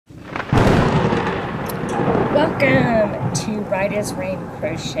Welcome to Right as Rain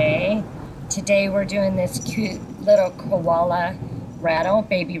Crochet. Today we're doing this cute little koala rattle,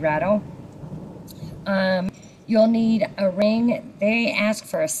 baby rattle. You'll need a ring. They ask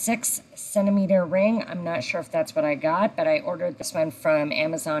for a 6-centimeter ring. I'm not sure if that's what I got, but I ordered this one from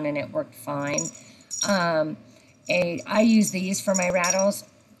Amazon and it worked fine. I use these for my rattles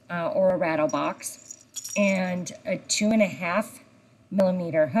or a rattle box, and a 2.5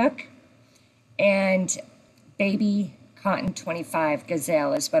 millimeter hook, and baby cotton 25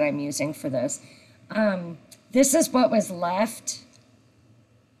 gazelle is what I'm using for this. This is what was left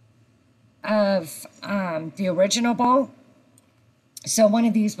of the original ball. So one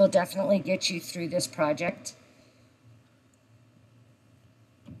of these will definitely get you through this project.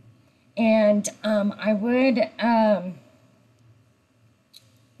 And I would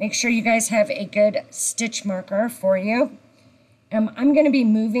make sure you guys have a good stitch marker for you. I'm going to be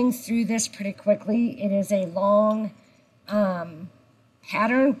moving through this pretty quickly. It is a long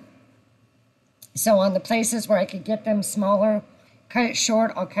pattern. So on the places where I could get them smaller, cut it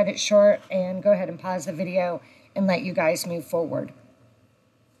short, I'll cut it short and go ahead and pause the video and let you guys move forward.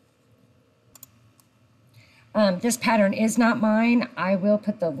 This pattern is not mine. I will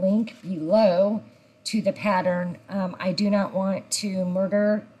put the link below to the pattern. I do not want to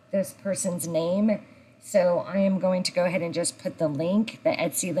murder this person's name, so I am going to go ahead and just put the link, the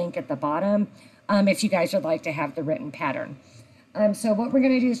Etsy link at the bottom, if you guys would like to have the written pattern. So what we're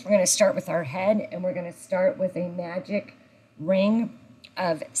going to do is we're going to start with our head, and we're going to start with a magic ring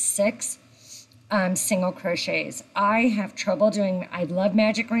of 6 single crochets. I have trouble doing, I love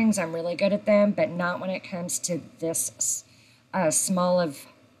magic rings, I'm really good at them, but not when it comes to this small of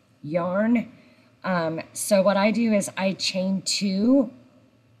yarn. So what I do is I chain 2,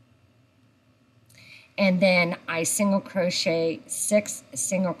 and then I single crochet 6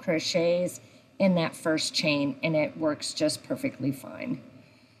 single crochets in that first chain, and it works just perfectly fine.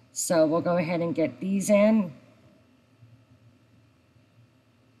 So we'll go ahead and get these in.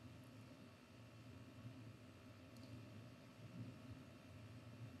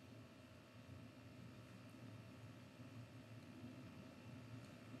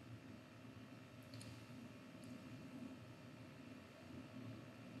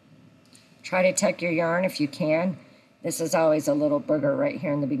 Try to tuck your yarn if you can. This is always a little booger right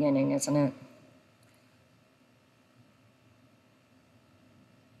here in the beginning, isn't it?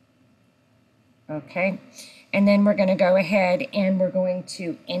 Okay, and then we're going to go ahead and we're going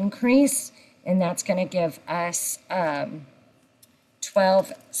to increase, and that's going to give us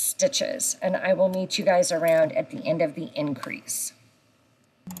 12 stitches, and I will meet you guys around at the end of the increase.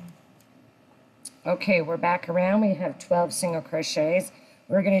 Okay, we're back around. We have 12 single crochets.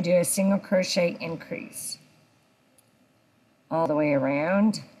 We're going to do a single crochet increase all the way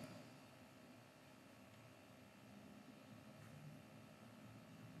around.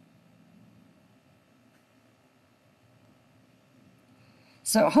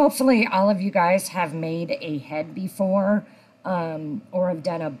 So hopefully all of you guys have made a head before or have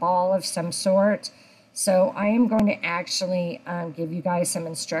done a ball of some sort. So I am going to actually give you guys some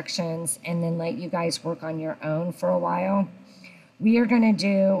instructions and then let you guys work on your own for a while. We are going to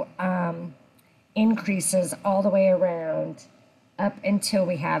do increases all the way around up until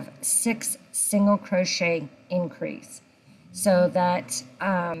we have 6 single crochet increase, so that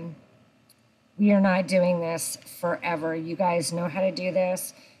we are not doing this forever. You guys know how to do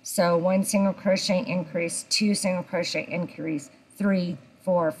this. So 1 single crochet increase, 2 single crochet increase, 3,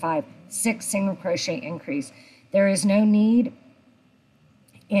 4, 5, 6 single crochet increase. There is no need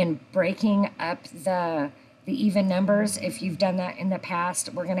in breaking up the even numbers. If you've done that in the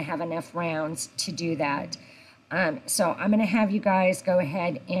past, we're going to have enough rounds to do that. So I'm going to have you guys go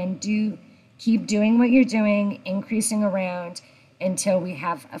ahead and keep doing what you're doing, increasing around until we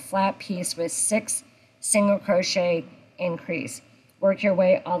have a flat piece with 6 single crochet increase. Work your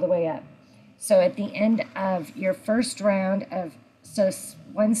way all the way up. So at the end of your first round of, so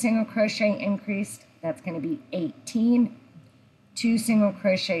 1 single crochet increased, that's going to be 18, 2 single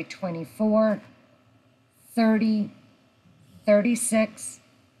crochet 24, 30, 36,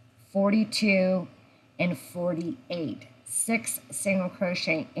 42, and 48. 6 single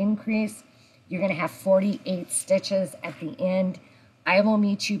crochet increase. You're going to have 48 stitches at the end. I will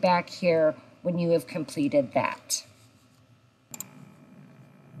meet you back here when you have completed that.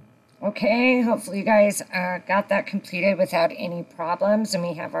 Okay, hopefully you guys got that completed without any problems, and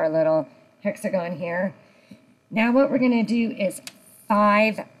we have our little hexagon here. Now what we're going to do is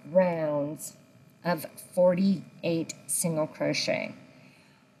 5 rounds of 48 single crochet.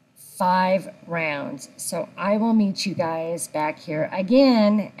 5 rounds. So I will meet you guys back here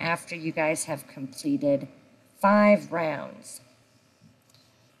again after you guys have completed 5 rounds.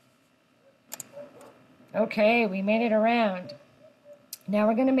 Okay, we made it around. Now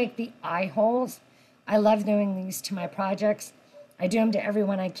we're going to make the eye holes. I love doing these to my projects. I do them to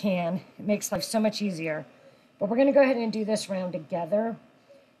everyone I can. It makes life so much easier. But we're going to go ahead and do this round together.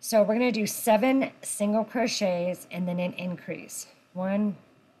 So we're going to do 7 single crochets and then an increase. 1,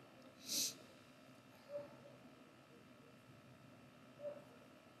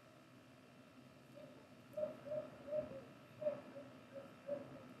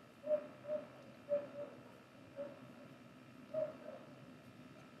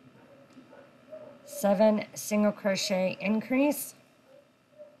 7 single crochet increase.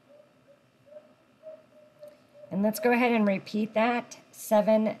 And let's go ahead and repeat that.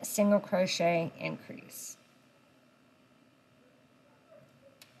 7 single crochet increase.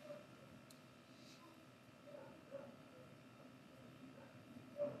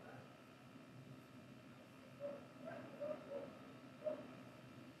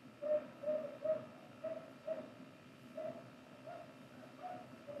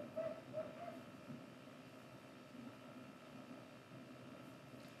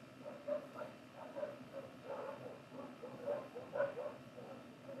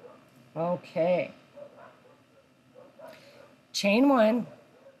 Okay. Chain 1,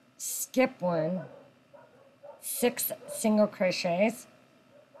 skip 1, 6 single crochets,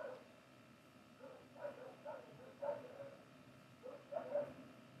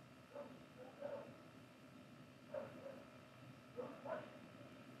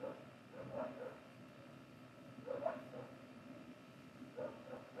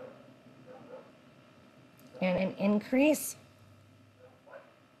 and an increase.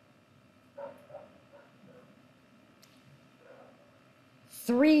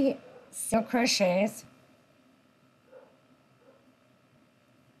 3 single crochets,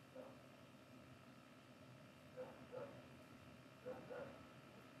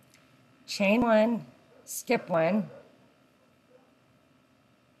 chain 1, skip 1,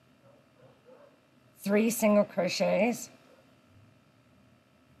 3 single crochets,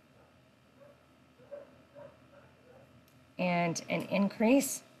 and an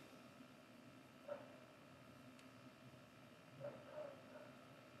increase.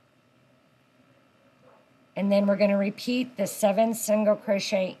 And then we're going to repeat the 7 single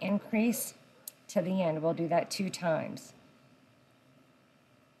crochet increase to the end. We'll do that 2 times.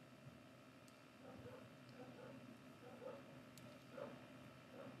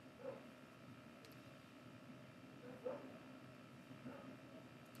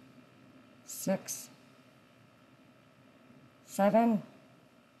 Six, 7,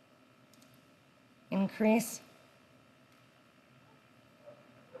 increase,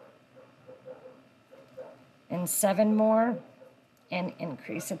 and 7 more, and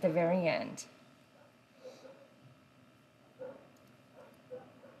increase at the very end.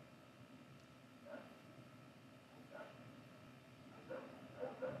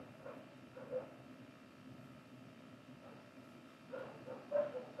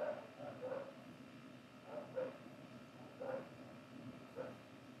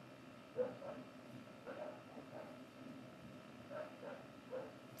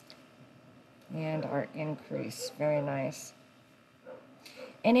 And our increase, very nice.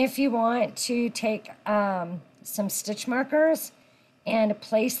 And if you want to take some stitch markers and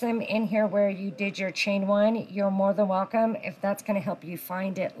place them in here where you did your chain 1, you're more than welcome. If that's going to help you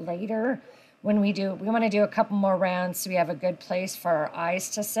find it later when we want to do a couple more rounds so we have a good place for our eyes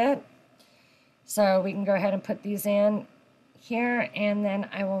to sit. So we can go ahead and put these in here, and then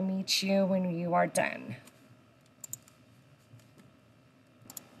I will meet you when you are done.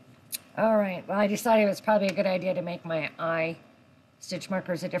 All right, well, I decided it was probably a good idea to make my eye stitch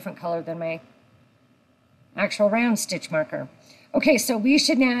markers a different color than my actual round stitch marker. Okay, so we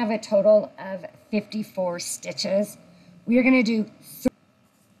should now have a total of 54 stitches. We're going to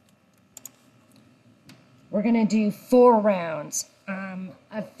do 4 rounds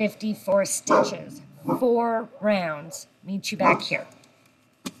of 54 stitches. 4 rounds. Meet you back here.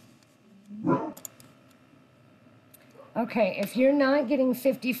 Okay, if you're not getting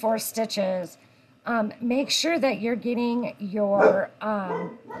 54 stitches, make sure that you're getting your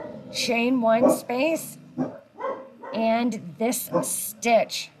chain 1 space and this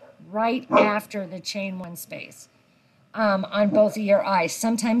stitch right after the chain 1 space on both of your eyes.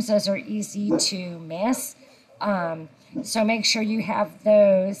 Sometimes those are easy to miss, so make sure you have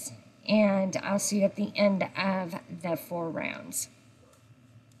those, and I'll see you at the end of the 4 rounds.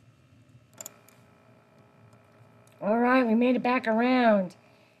 All right, we made it back around.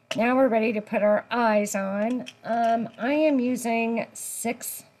 Now we're ready to put our eyes on. I am using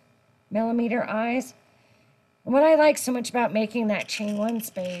 6mm eyes. And what I like so much about making that chain one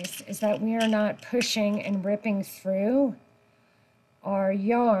space is that we are not pushing and ripping through our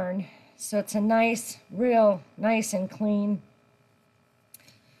yarn. So it's a nice, real nice and clean,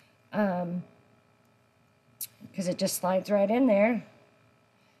 because it just slides right in there.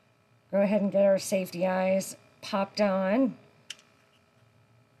 Go ahead and get our safety eyes popped on.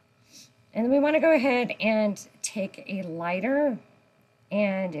 And then we want to go ahead and take a lighter.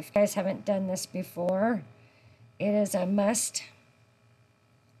 And if you guys haven't done this before, it is a must.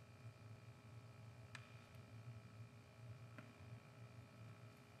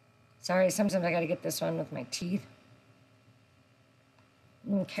 Sorry, sometimes I got to get this one with my teeth.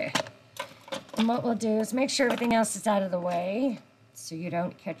 Okay. And what we'll do is make sure everything else is out of the way so you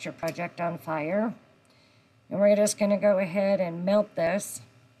don't catch your project on fire. And we're just going to go ahead and melt this.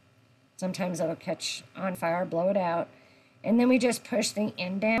 Sometimes it'll catch on fire, blow it out. And then we just push the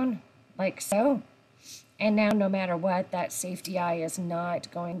end down like so. And now no matter what, that safety eye is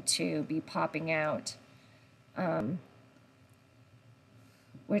not going to be popping out.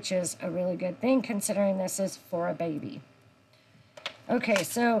 Which is a really good thing considering this is for a baby. Okay,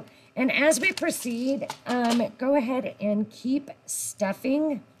 so, and as we proceed, go ahead and keep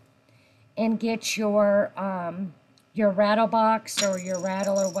stuffing and get your rattle box or your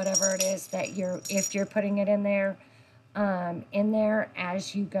rattle or whatever it is that if you're putting it in there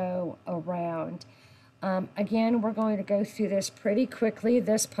as you go around. Again, we're going to go through this pretty quickly,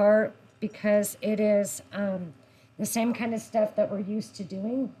 this part, because it is the same kind of stuff that we're used to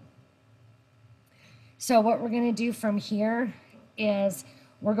doing. So what we're going to do from here is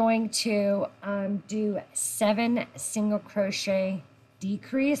we're going to do 7 single crochet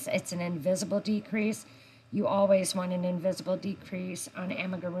decrease. It's an invisible decrease. You always want an invisible decrease on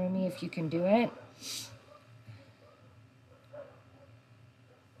amigurumi if you can do it.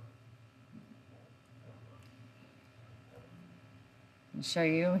 I'll show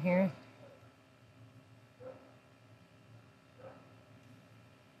you here.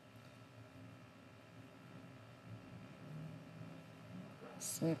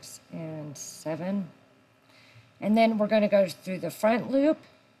 Six and 7. And then we're going to go through the front loop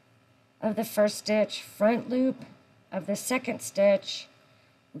of the first stitch, front loop of the second stitch.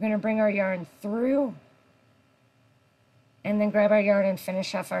 We're going to bring our yarn through and then grab our yarn and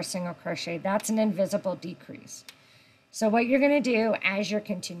finish off our single crochet. That's an invisible decrease. So what you're going to do as you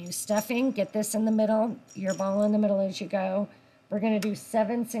continue stuffing, get this in the middle, your ball in the middle as you go. We're going to do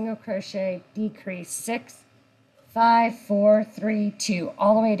 7 single crochet, decrease 6, 5, 4, 3, 2,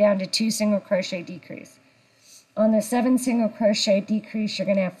 all the way down to 2 single crochet decrease. On the 7 single crochet decrease, you're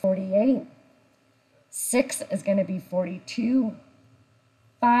going to have 48. 6 is going to be 42.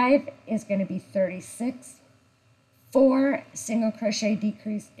 5 is going to be 36. 4 single crochet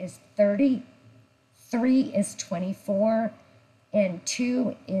decrease is 30. 3 is 24. And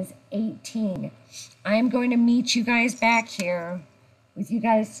 2 is 18. I'm going to meet you guys back here with you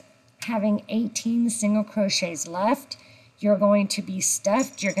guys having 18 single crochets left. You're going to be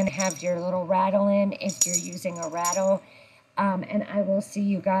stuffed. You're going to have your little rattle in if you're using a rattle. And I will see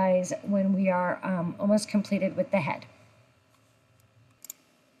you guys when we are almost completed with the head.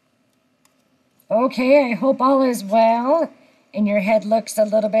 Okay, I hope all is well. And your head looks a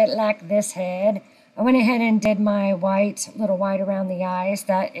little bit like this head. I went ahead and did my little white around the eyes.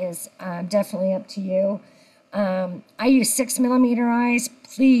 That is definitely up to you. I use 6mm eyes.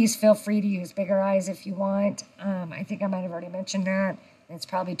 Please feel free to use bigger eyes if you want. I think I might have already mentioned that. It's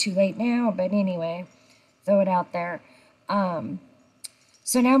probably too late now, but anyway, throw it out there.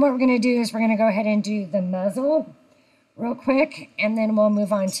 So now what we're going to do is we're going to go ahead and do the muzzle real quick, and then we'll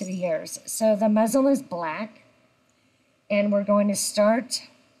move on to the ears. So the muzzle is black, and we're going to start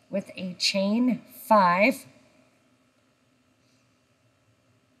with a chain 5.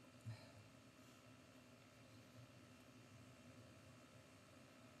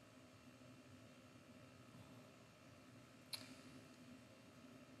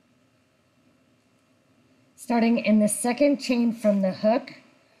 Starting in the second chain from the hook,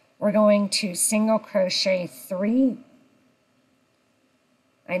 we're going to single crochet 3.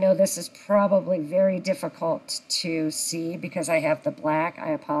 I know this is probably very difficult to see because I have the black. I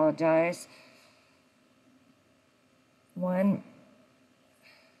apologize. 1,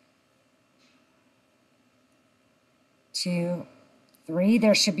 2, 3.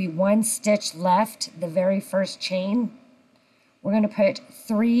 There should be 1 stitch left, the very first chain. We're going to put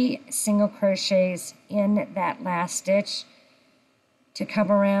 3 single crochets in that last stitch to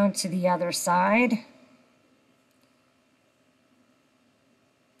come around to the other side.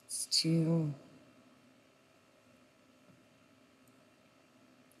 It's 2,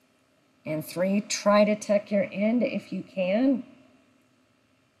 and 3. Try to tuck your end if you can.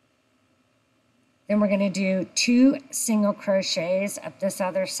 Then we're going to do 2 single crochets up this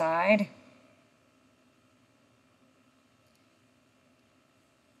other side.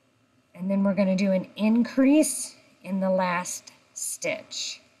 And then we're going to do an increase in the last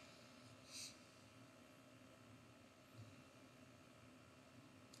stitch.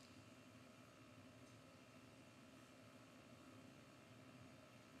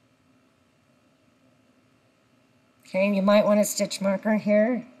 Okay, and you might want a stitch marker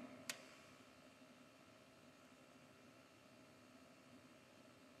here.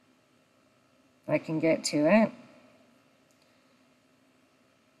 If I can get to it.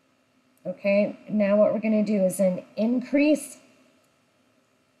 Okay, now what we're going to do is an increase.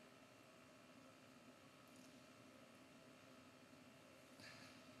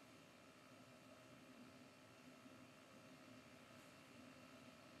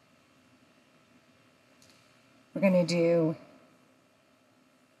 We're going to do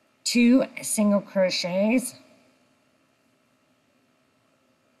 2 single crochets.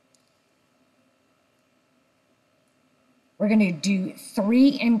 We're going to do 3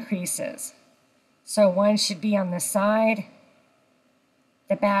 increases. So 1 should be on the side,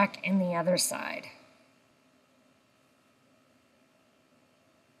 the back, and the other side.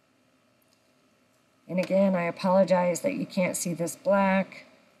 And again, I apologize that you can't see this black.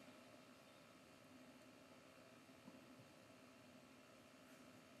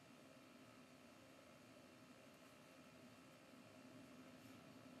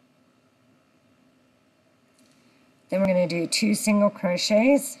 Then we're going to do 2 single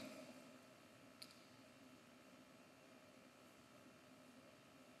crochets.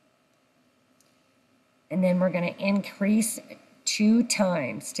 And then we're going to increase 2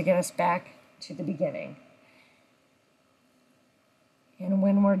 times to get us back to the beginning. And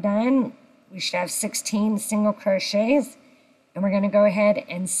when we're done, we should have 16 single crochets. And we're going to go ahead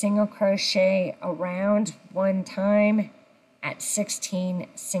and single crochet around 1 time at 16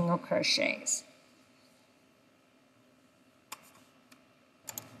 single crochets.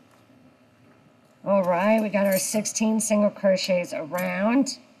 All right, we got our 16 single crochets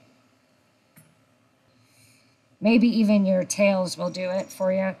around. Maybe even your tails will do it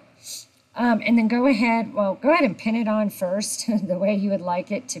for you. And then go ahead and pin it on first, the way you would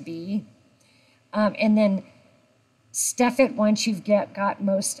like it to be. And then stuff it once you've got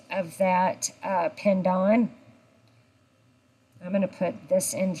most of that pinned on. I'm going to put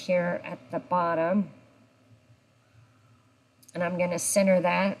this end here at the bottom. And I'm going to center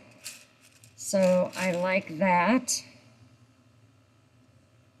that. So I like that.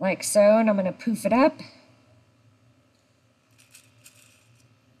 Like so, and I'm going to poof it up.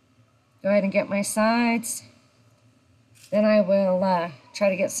 Go ahead and get my sides. Then I will try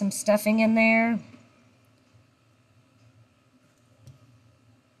to get some stuffing in there.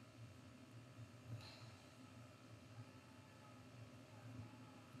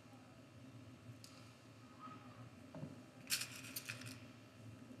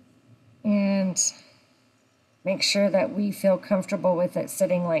 And make sure that we feel comfortable with it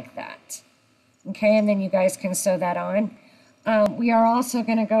sitting like that. Okay, and then you guys can sew that on. We are also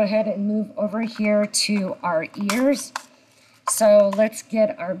going to go ahead and move over here to our ears. So let's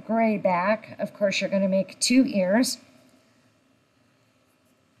get our gray back. Of course, you're going to make 2 ears.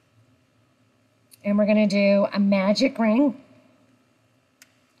 And we're going to do a magic ring.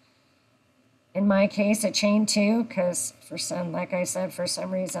 In my case, a chain 2, because like I said, for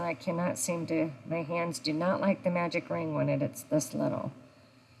some reason I cannot seem to, my hands do not like the magic ring when it's this little.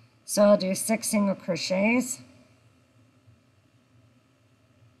 So I'll do 6 single crochets.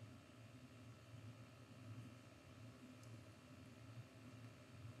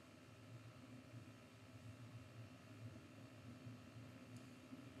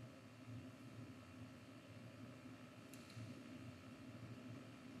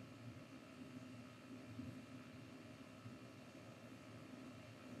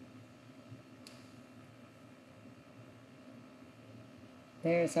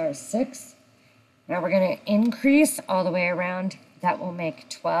 There's our 6. Now we're going to increase all the way around. That will make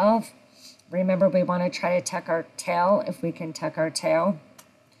 12. Remember, we want to try to tuck our tail if we can tuck our tail.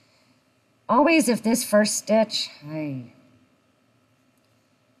 Always, if this first stitch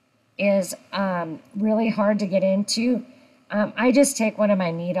is really hard to get into, I just take one of my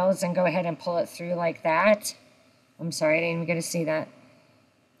needles and go ahead and pull it through like that. I'm sorry, I didn't even get to see that.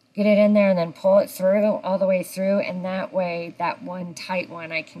 Get it in there and then pull it through, all the way through, and that way, that one tight one,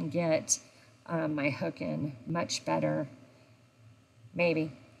 I can get my hook in much better,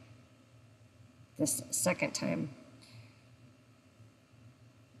 maybe, this second time.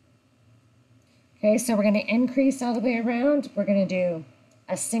 Okay, so we're going to increase all the way around. We're going to do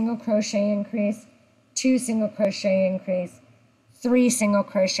a single crochet increase, 2 single crochet increase, 3 single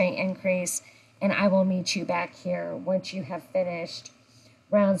crochet increase, and I will meet you back here once you have finished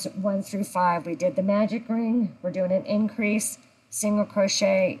rounds 1 through 5. We did the magic ring. We're doing an increase, single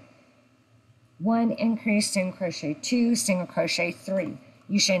crochet, 1 increase, single crochet 2, single crochet 3.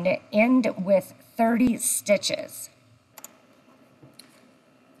 You should end with 30 stitches.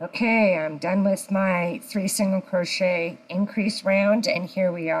 Okay, I'm done with my 3 single crochet increase round, and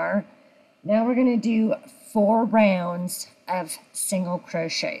here we are. Now we're going to do 4 rounds of single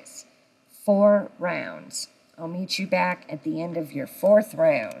crochets. 4 rounds. I'll meet you back at the end of your 4th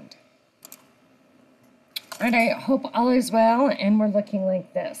round. And I hope all is well, and we're looking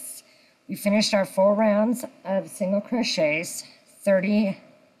like this. We finished our 4 rounds of single crochets, 30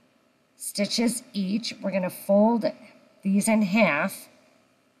 stitches each. We're going to fold these in half,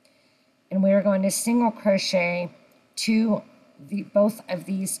 and we're going to single crochet both of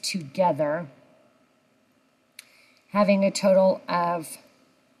these together, having a total of,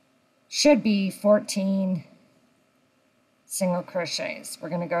 should be 14 single crochets. We're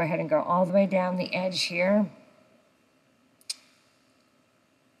going to go ahead and go all the way down the edge here.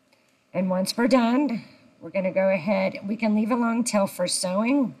 And once we're done, we're going to go ahead, we can leave a long tail for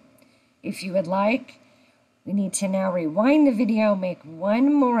sewing if you would like. We need to now rewind the video, make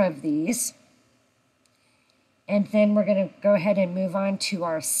 1 more of these, and then we're going to go ahead and move on to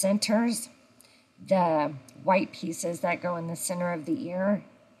our centers, the white pieces that go in the center of the ear.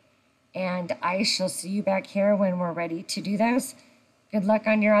 And I shall see you back here when we're ready to do those. Good luck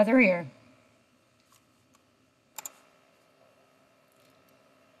on your other ear.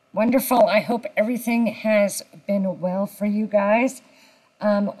 Wonderful. I hope everything has been well for you guys.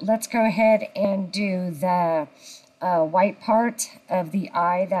 Let's go ahead and do the white part of the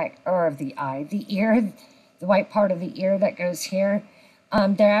eye the ear, the white part of the ear that goes here.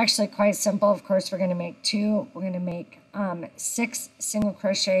 They're actually quite simple. Of course, we're going to make 2. We're going to make 6 single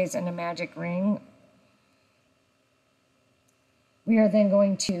crochets and a magic ring. We are then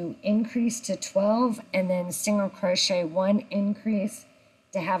going to increase to 12 and then single crochet 1 increase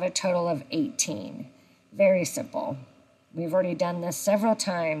to have a total of 18. Very simple. We've already done this several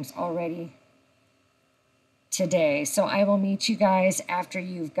times already today. So I will meet you guys after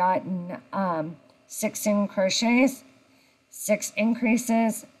you've gotten 6 single crochets, 6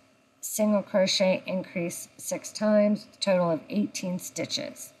 increases, single crochet increase 6 times, total of 18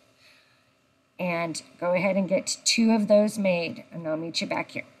 stitches. And go ahead and get 2 of those made, and I'll meet you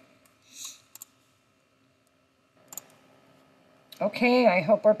back here. Okay, I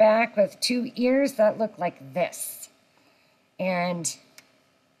hope we're back with 2 ears that look like this, and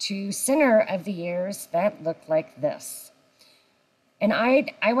 2 center of the ears that look like this. And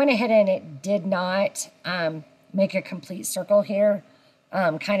I went ahead and it did not make a complete circle here,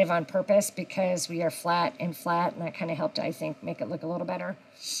 kind of on purpose, because we are flat, and that kind of helped, I think, make it look a little better.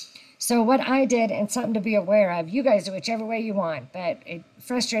 So what I did, and something to be aware of, you guys do whichever way you want, but it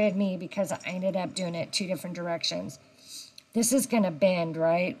frustrated me because I ended up doing it 2 different directions. This is going to bend,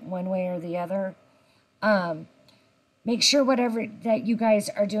 right, one way or the other. Make sure whatever that you guys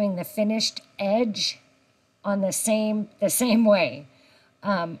are doing the finished edge on the same way.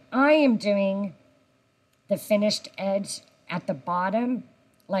 I am doing the finished edge at the bottom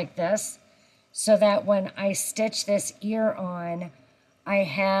like this, so that when I stitch this ear on, I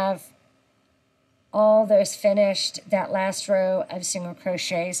have all those finished, that last row of single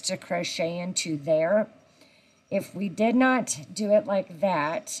crochets to crochet into there. If we did not do it like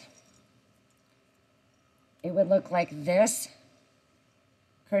that, it would look like this,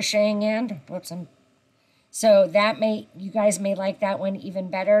 crocheting in. Whoops. So that you guys may like that one even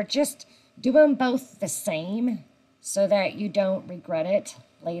better. Just do them both the same so that you don't regret it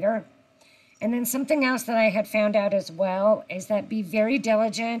later. And then something else that I had found out as well is that be very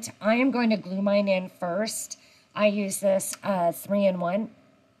diligent. I am going to glue mine in first. I use this 3-in-1.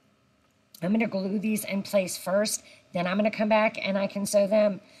 I'm going to glue these in place first, then I'm going to come back and I can sew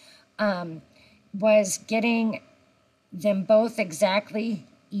them. Was getting them both exactly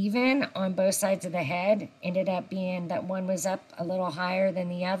even on both sides of the head. Ended up being that one was up a little higher than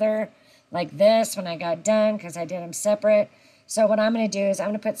the other, like this when I got done, because I did them separate. So what I'm going to do is I'm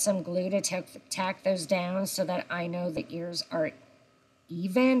going to put some glue to tack those down so that I know the ears are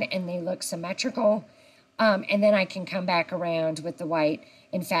even and they look symmetrical. And then I can come back around with the white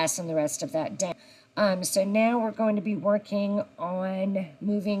and fasten the rest of that down. So now we're going to be working on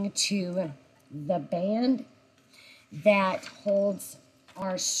moving to the band that holds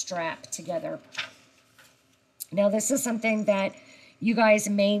our strap together. Now this is something that you guys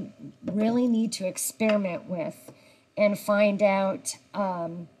may really need to experiment with and find out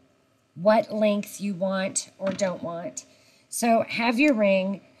what length you want or don't want. So have your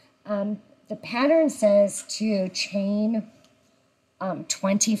ring. The pattern says to chain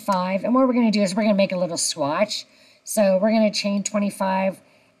 25, and what we're going to do is we're going to make a little swatch. So we're going to chain 25,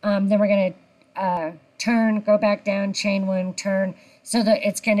 then we're going to turn, go back down, chain 1, turn, so that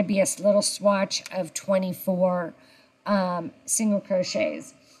it's going to be a little swatch of 24 single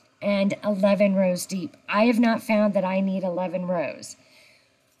crochets and 11 rows deep. I have not found that I need 11 rows.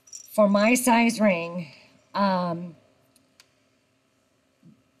 For my size ring,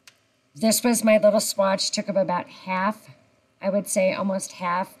 this was my little swatch, took up about half, I would say almost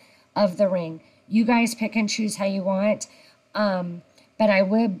half of the ring. You guys pick and choose how you want, but I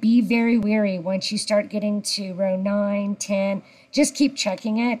would be very wary once you start getting to row 9, 10, just keep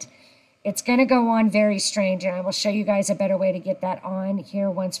checking it. It's going to go on very strange, and I will show you guys a better way to get that on here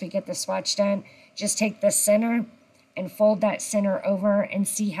once we get the swatch done. Just take the center and fold that center over and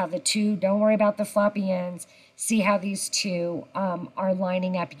see how the two, don't worry about the floppy ends, see how these two are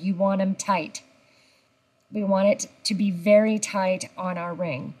lining up. You want them tight. We want it to be very tight on our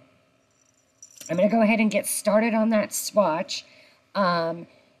ring. I'm going to go ahead and get started on that swatch, and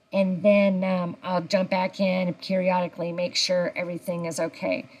then I'll jump back in and periodically make sure everything is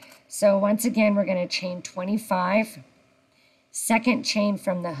okay. So once again, we're going to chain 25. Second chain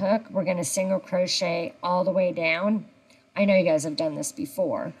from the hook, we're going to single crochet all the way down. I know you guys have done this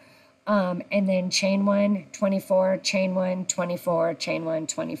before. And then chain 1, 24, chain 1, 24, chain 1,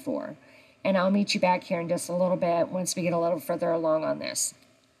 24. And I'll meet you back here in just a little bit once we get a little further along on this.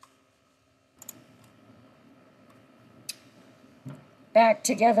 Back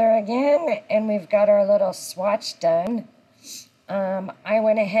together again, and we've got our little swatch done. I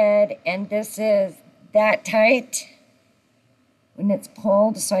went ahead, and this is that tight when it's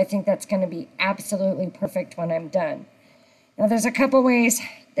pulled, so I think that's going to be absolutely perfect when I'm done. Now there's a couple ways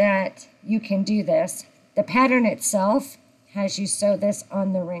that you can do this. The pattern itself has you sew this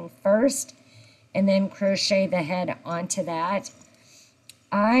on the ring first and then crochet the head onto that.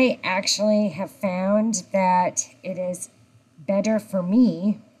 I actually have found that it is better for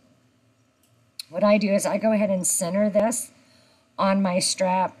me. What I do is I go ahead and center this on my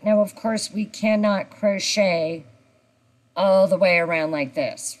strap. Now of course we cannot crochet all the way around like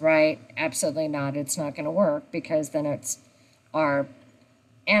this, right? Absolutely not. It's not going to work because then it's our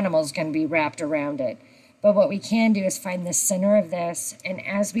animal's going to be wrapped around it. But what we can do is find the center of this, and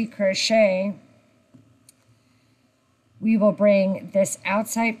as we crochet, we will bring this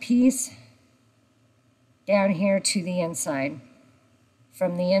outside piece down here to the inside.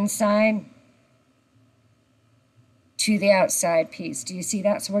 From the inside to the outside piece. Do you see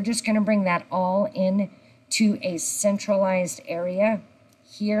that? So we're just going to bring that all in to a centralized area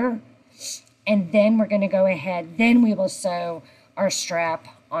here, and then we're going to go ahead, then we will sew our strap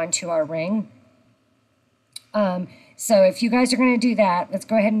onto our ring. So if you guys are going to do that, let's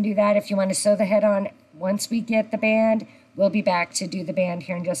go ahead and do that. If you want to sew the head on once we get the band, we'll be back to do the band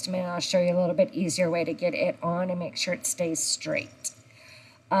here in just a minute. I'll show you a little bit easier way to get it on and make sure it stays straight.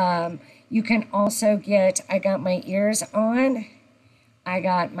 You can also get, I got my ears on, I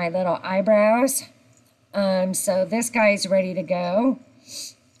got my little eyebrows. So this guy's ready to go,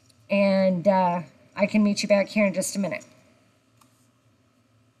 and I can meet you back here in just a minute.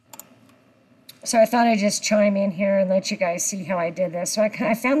 So I thought I'd just chime in here and let you guys see how I did this. So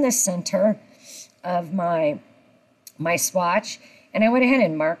I found the center of my swatch, and I went ahead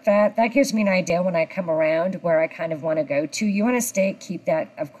and marked that. That gives me an idea when I come around where I kind of want to go to. You want to keep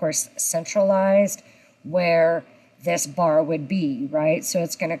that, of course, centralized where this bar would be, right? So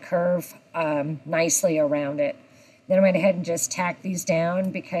it's going to curve nicely around it. Then I went ahead and just tack these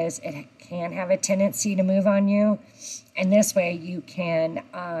down because it can have a tendency to move on you. And this way you can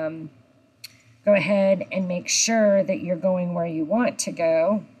go ahead and make sure that you're going where you want to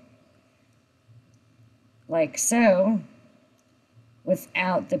go, like so,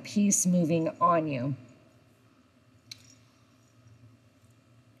 without the piece moving on you.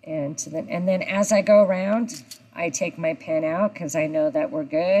 And then as I go around, I take my pin out because I know that we're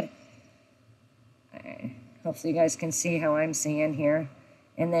good. Hopefully you guys can see how I'm seeing here.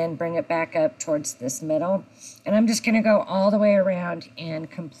 And then bring it back up towards this middle. And I'm just going to go all the way around and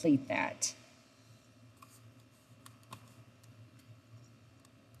complete that.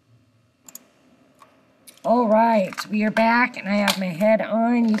 All right, we are back, and I have my head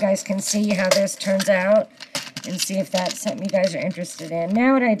on. You guys can see how this turns out and see if that's something you guys are interested in.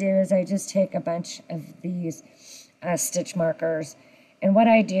 Now what I do is I just take a bunch of these stitch markers, and what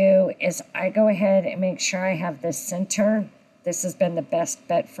I do is I go ahead and make sure I have the center This has been the best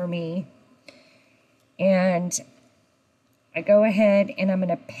bet for me. And I go ahead and I'm going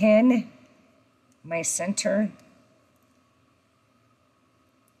to pin my center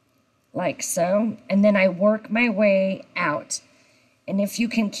like so, and then I work my way out. And if you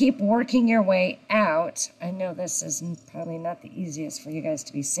can keep working your way out, I know this is probably not the easiest for you guys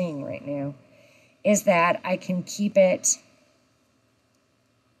to be seeing right now, is that I can keep it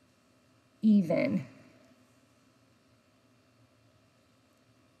even.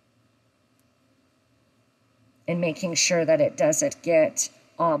 And making sure that it doesn't get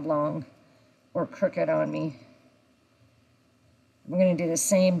oblong or crooked on me. I'm going to do the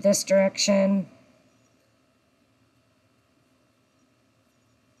same this direction.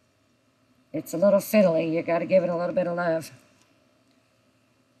 It's a little fiddly. You got to give it a little bit of love.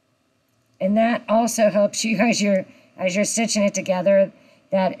 And that also helps you as you're stitching it together,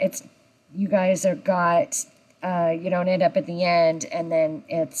 that you guys are got you don't end up at the end and then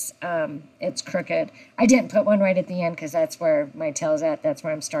it's crooked. I didn't put one right at the end because that's where my tail's at. That's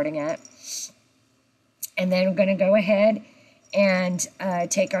where I'm starting at. And then we're going to go ahead and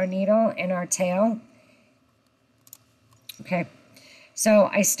take our needle and our tail. Okay, so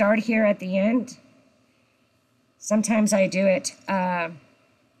I start here at the end. Sometimes I do it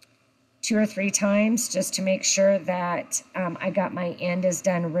 2 or 3 times just to make sure that I got my end is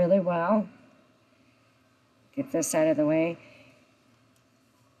done really well. Get this out of the way.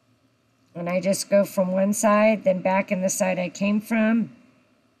 And I just go from one side, then back in the side I came from.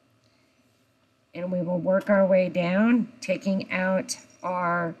 And we will work our way down, taking out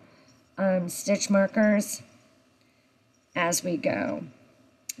our stitch markers as we go.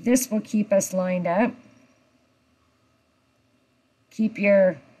 This will keep us lined up. Keep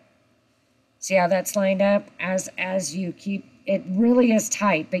your, see how that's lined up? As you keep, it really is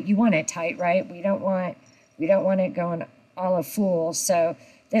tight, but you want it tight, right? We don't want it going all a fool. So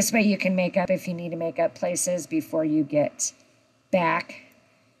this way you can make up if you need to make up places before you get back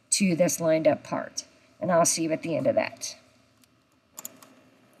to this lined up part. And I'll see you at the end of that.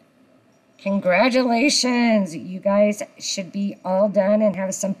 Congratulations! You guys should be all done and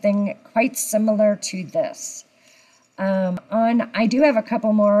have something quite similar to this. I do have a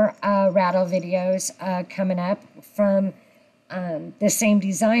couple more rattle videos coming up from the same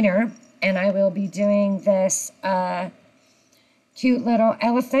designer, and I will be doing this cute little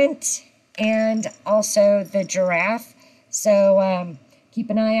elephant and also the giraffe. So keep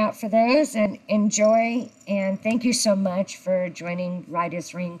an eye out for those and enjoy. And thank you so much for joining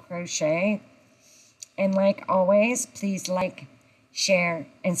Ryda's Ring Crochet. And like always, please like, share,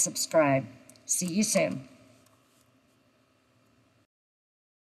 and subscribe. See you soon.